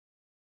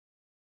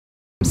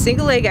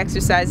Single leg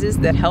exercises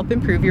that help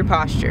improve your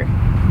posture.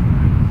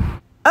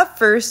 Up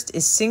first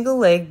is single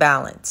leg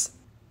balance.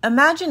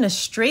 Imagine a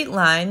straight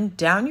line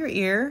down your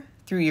ear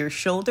through your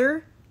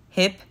shoulder,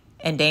 hip,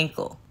 and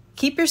ankle.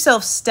 Keep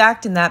yourself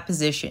stacked in that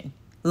position.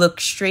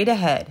 Look straight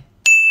ahead.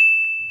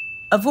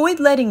 Avoid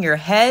letting your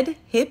head,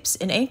 hips,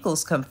 and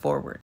ankles come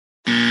forward.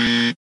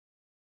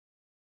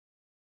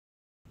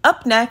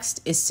 Up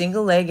next is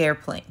single leg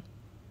airplane.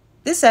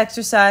 This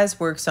exercise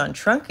works on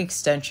trunk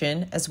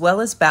extension as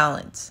well as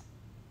balance.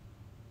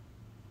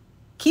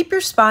 Keep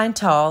your spine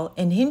tall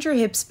and hinge your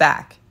hips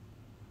back.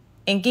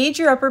 Engage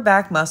your upper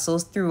back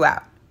muscles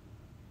throughout.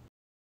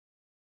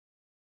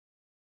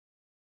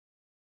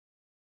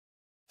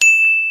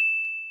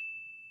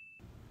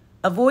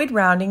 Avoid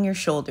rounding your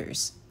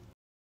shoulders.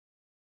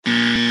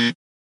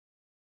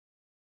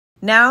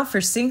 Now for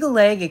single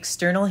leg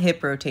external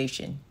hip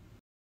rotation.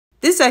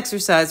 This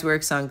exercise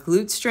works on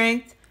glute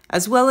strength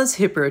as well as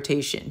hip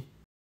rotation.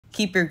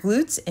 Keep your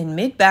glutes and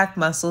mid-back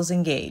muscles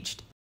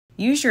engaged.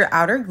 Use your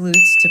outer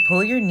glutes to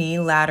pull your knee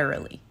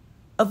laterally.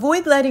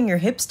 Avoid letting your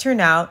hips turn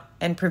out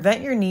and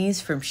prevent your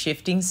knees from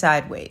shifting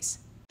sideways.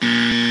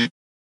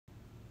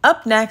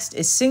 Up next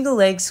is single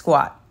leg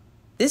squat.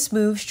 This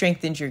move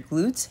strengthens your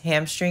glutes,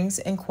 hamstrings,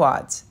 and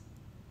quads.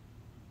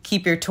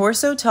 Keep your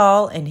torso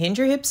tall and hinge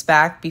your hips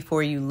back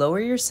before you lower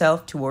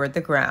yourself toward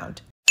the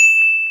ground.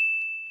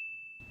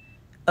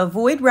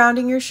 Avoid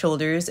rounding your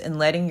shoulders and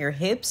letting your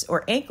hips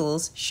or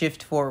ankles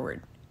shift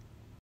forward.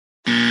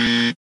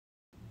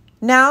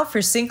 Now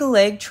for single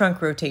leg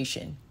trunk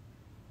rotation.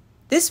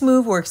 This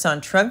move works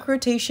on trunk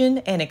rotation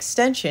and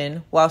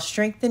extension while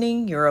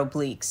strengthening your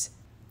obliques.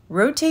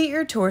 Rotate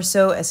your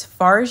torso as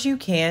far as you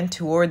can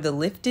toward the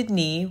lifted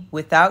knee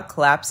without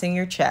collapsing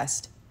your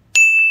chest.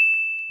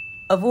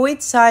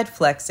 Avoid side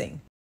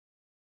flexing.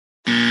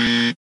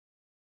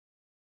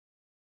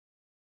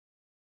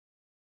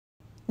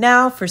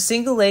 Now for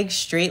single leg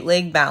straight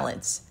leg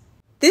balance.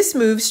 This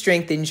move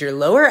strengthens your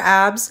lower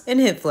abs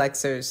and hip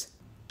flexors.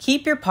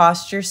 Keep your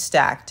posture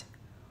stacked.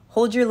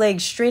 Hold your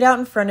legs straight out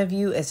in front of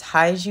you as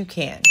high as you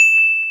can.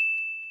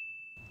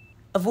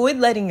 Avoid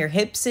letting your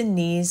hips and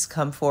knees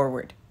come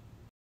forward.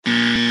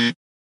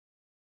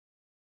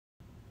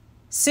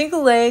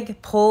 Single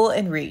leg pull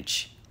and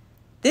reach.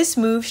 This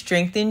move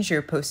strengthens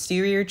your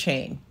posterior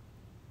chain.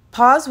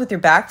 Pause with your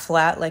back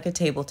flat like a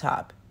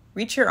tabletop.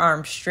 Reach your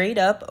arms straight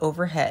up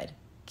overhead.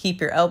 Keep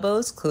your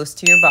elbows close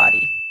to your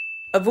body.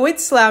 Avoid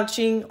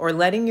slouching or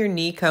letting your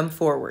knee come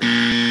forward.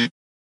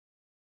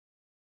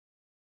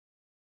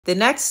 The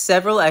next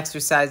several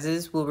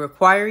exercises will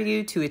require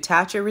you to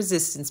attach a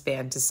resistance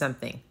band to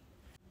something.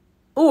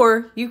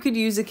 Or you could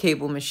use a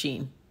cable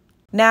machine.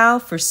 Now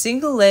for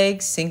single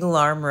leg, single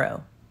arm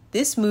row.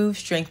 This move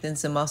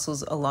strengthens the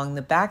muscles along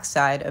the back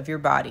side of your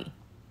body.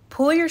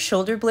 Pull your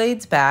shoulder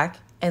blades back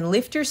and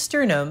lift your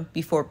sternum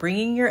before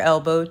bringing your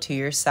elbow to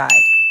your side.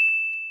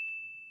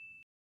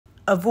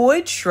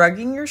 Avoid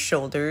shrugging your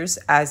shoulders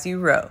as you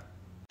row.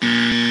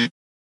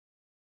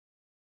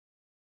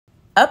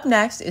 Up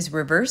next is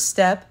reverse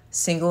step,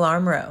 single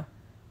arm row.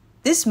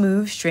 This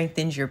move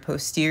strengthens your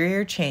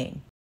posterior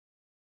chain.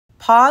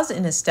 Pause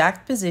in a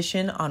stacked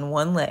position on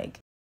one leg.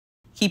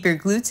 Keep your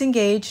glutes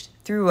engaged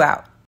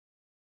throughout.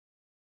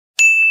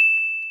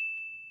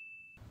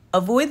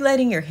 Avoid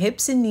letting your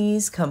hips and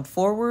knees come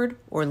forward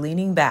or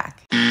leaning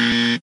back.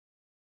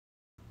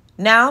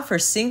 Now for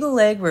single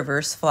leg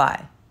reverse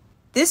fly.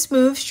 This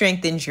move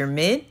strengthens your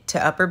mid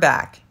to upper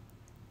back.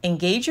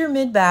 Engage your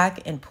mid-back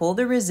and pull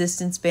the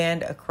resistance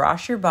band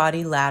across your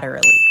body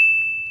laterally.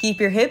 Keep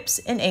your hips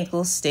and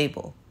ankles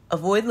stable.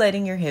 Avoid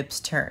letting your hips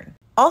turn.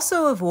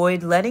 Also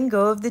avoid letting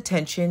go of the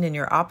tension in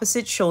your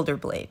opposite shoulder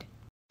blade.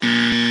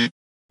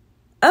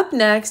 Up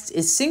next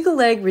is single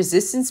leg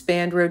resistance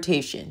band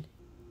rotation.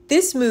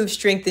 This move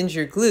strengthens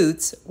your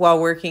glutes while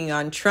working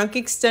on trunk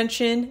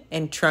extension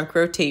and trunk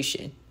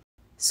rotation.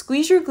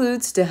 Squeeze your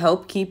glutes to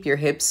help keep your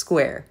hips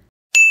square.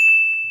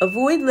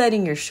 Avoid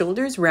letting your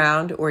shoulders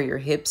round or your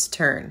hips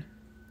turn.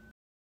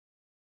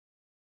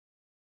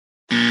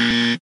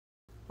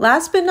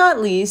 Last but not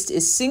least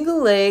is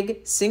single leg,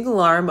 single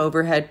arm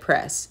overhead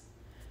press.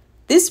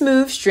 This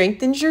move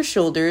strengthens your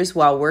shoulders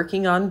while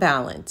working on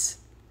balance.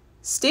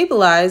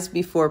 Stabilize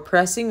before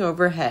pressing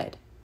overhead.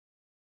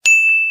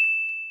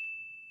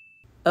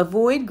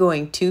 Avoid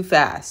going too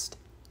fast.